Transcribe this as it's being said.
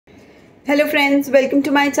Hello friends, welcome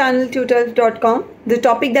to my channel tutor.com. The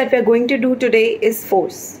topic that we are going to do today is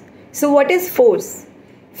force. So what is force?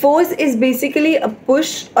 Force is basically a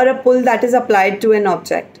push or a pull that is applied to an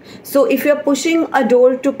object. So if you're pushing a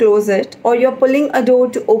door to close it or you're pulling a door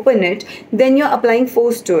to open it, then you're applying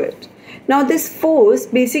force to it. Now this force,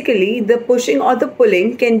 basically the pushing or the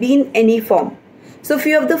pulling, can be in any form. So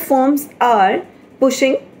few of the forms are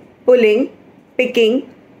pushing, pulling,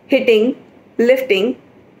 picking, hitting, lifting,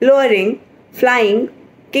 lowering, flying,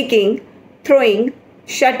 kicking, throwing,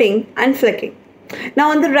 shutting, and flicking. Now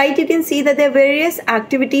on the right you can see that there are various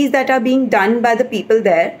activities that are being done by the people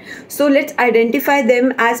there. So let's identify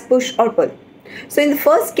them as push or pull. So in the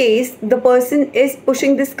first case, the person is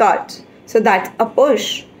pushing this cart. So that's a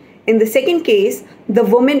push. In the second case, the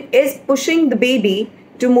woman is pushing the baby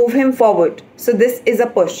to move him forward. So this is a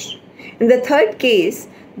push. In the third case,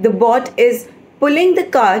 the bot is pulling the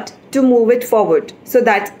cart to move it forward. So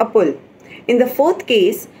that's a pull. In the fourth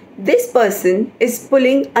case, this person is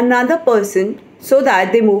pulling another person so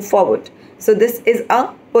that they move forward. So this is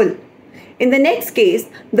a pull. In the next case,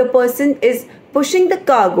 the person is pushing the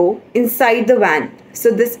cargo inside the van. So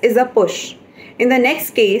this is a push. In the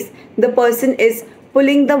next case, the person is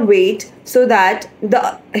pulling the weight so that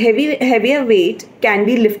the heavier weight can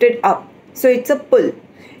be lifted up. So it's a pull.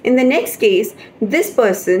 In the next case, this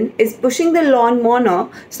person is pushing the lawn mower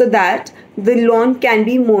so that the lawn can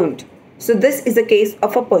be mowed. So this is a case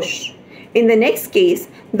of a push. In the next case,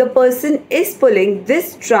 the person is pulling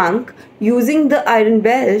this trunk using the iron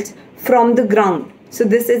belt from the ground. So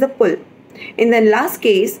this is a pull. In the last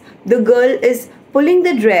case, the girl is pulling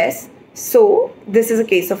the dress. So this is a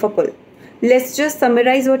case of a pull. Let's just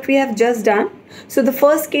summarize what we have just done. So the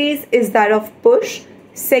first case is that of push,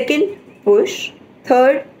 second push,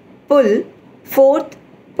 third pull, fourth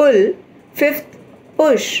pull, fifth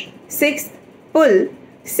push, sixth pull,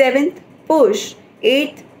 seventh push,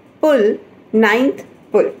 eighth pull, ninth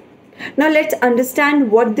pull. Now let's understand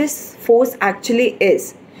what this force actually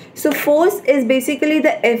is. So force is basically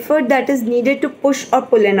the effort that is needed to push or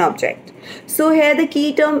pull an object. So here the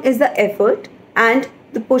key term is the effort and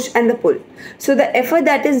the push and the pull. So the effort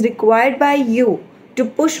that is required by you to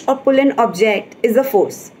push or pull an object is the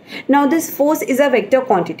force. Now this force is a vector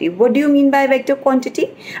quantity. What do you mean by vector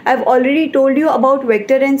quantity? I've already told you about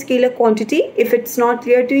vector and scalar quantity. If it's not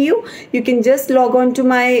clear to you, you can just log on to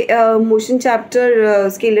my motion chapter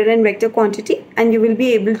scalar and vector quantity and you will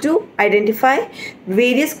be able to identify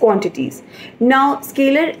various quantities. Now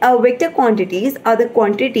scalar vector quantities are the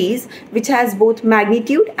quantities which has both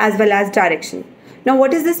magnitude as well as direction. Now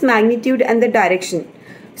what is this magnitude and the direction?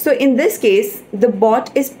 So in this case, the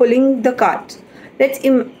bot is pulling the cart.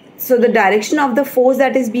 So the direction of the force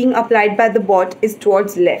that is being applied by the bot is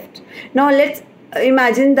towards left. Now let's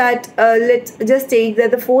imagine that, let's just take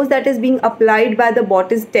that the force that is being applied by the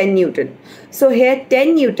bot is 10 Newton. So here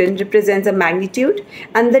 10 Newton represents a magnitude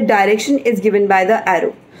and the direction is given by the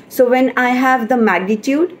arrow. So when I have the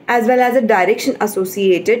magnitude as well as a direction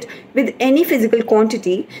associated with any physical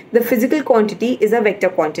quantity, the physical quantity is a vector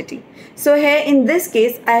quantity. So here in this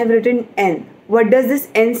case, I have written N. What does this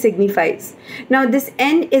N signifies? Now this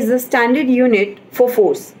N is the standard unit for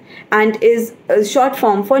force and is a short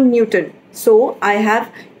form for Newton. So I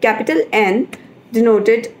have capital N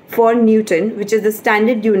denoted for Newton, which is the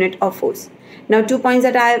standard unit of force. Now 2 points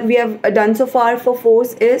that we have done so far for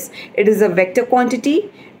force is it is a vector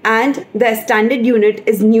quantity and the standard unit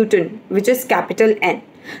is Newton, which is capital N.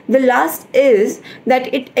 The last is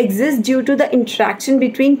that it exists due to the interaction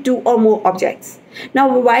between two or more objects.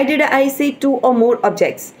 Now why did I say two or more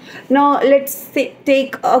objects? Now let's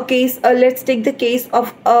take a case, let's take the case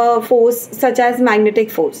of a force such as magnetic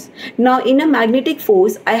force. Now in a magnetic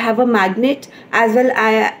force, I have a magnet as well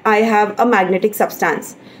as I have a magnetic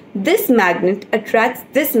substance. This magnet attracts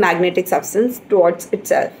this magnetic substance towards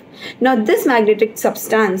itself. Now this magnetic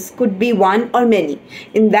substance could be one or many.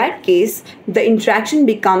 In that case, the interaction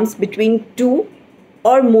becomes between two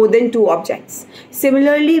or more than two objects.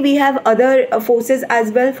 Similarly, we have other forces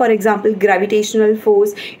as well. For example, gravitational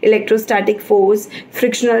force, electrostatic force,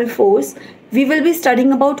 frictional force. We will be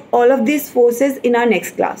studying about all of these forces in our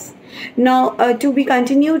next class. Now to be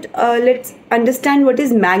continued, let's understand what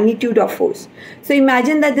is magnitude of force. So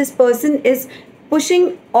imagine that this person is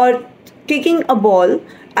pushing or kicking a ball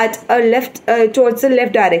at a towards the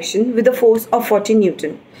left direction with a force of 40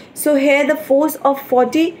 Newton. So here the force of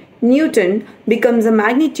 40 Newton becomes a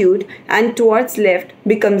magnitude and towards left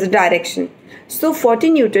becomes a direction. So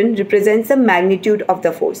 40 Newton represents the magnitude of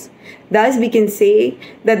the force. Thus we can say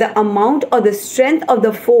that the amount or the strength of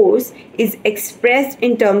the force is expressed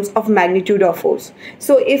in terms of magnitude of force.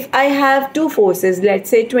 So if I have two forces, let's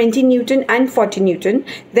say 20 Newton and 40 Newton,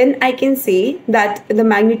 then I can say that the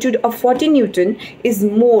magnitude of 40 Newton is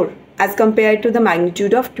more as compared to the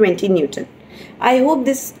magnitude of 20 Newton. I hope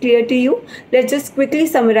this is clear to you. Let's just quickly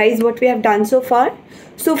summarize what we have done so far.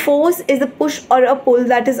 So force is a push or a pull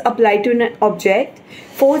that is applied to an object.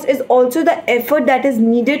 Force is also the effort that is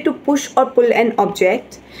needed to push or pull an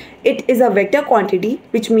object. It is a vector quantity,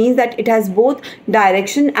 which means that it has both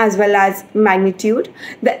direction as well as magnitude.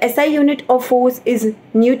 The SI unit of force is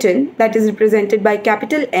Newton, that is represented by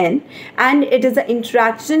capital N, and it is the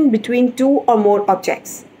interaction between two or more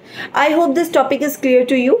objects. I hope this topic is clear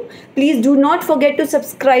to you. Please do not forget to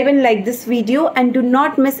subscribe and like this video, and do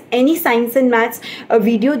not miss any science and maths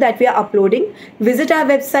video that we are uploading. Visit our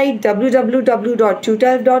website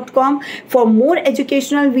www.tutel.com for more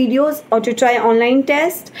educational videos or to try online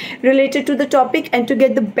tests related to the topic and to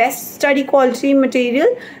get the best study quality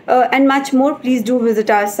material and much more. Please do visit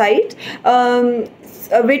our site.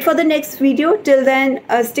 Wait for the next video. Till then,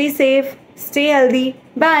 stay safe, stay healthy.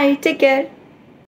 Bye. Take care.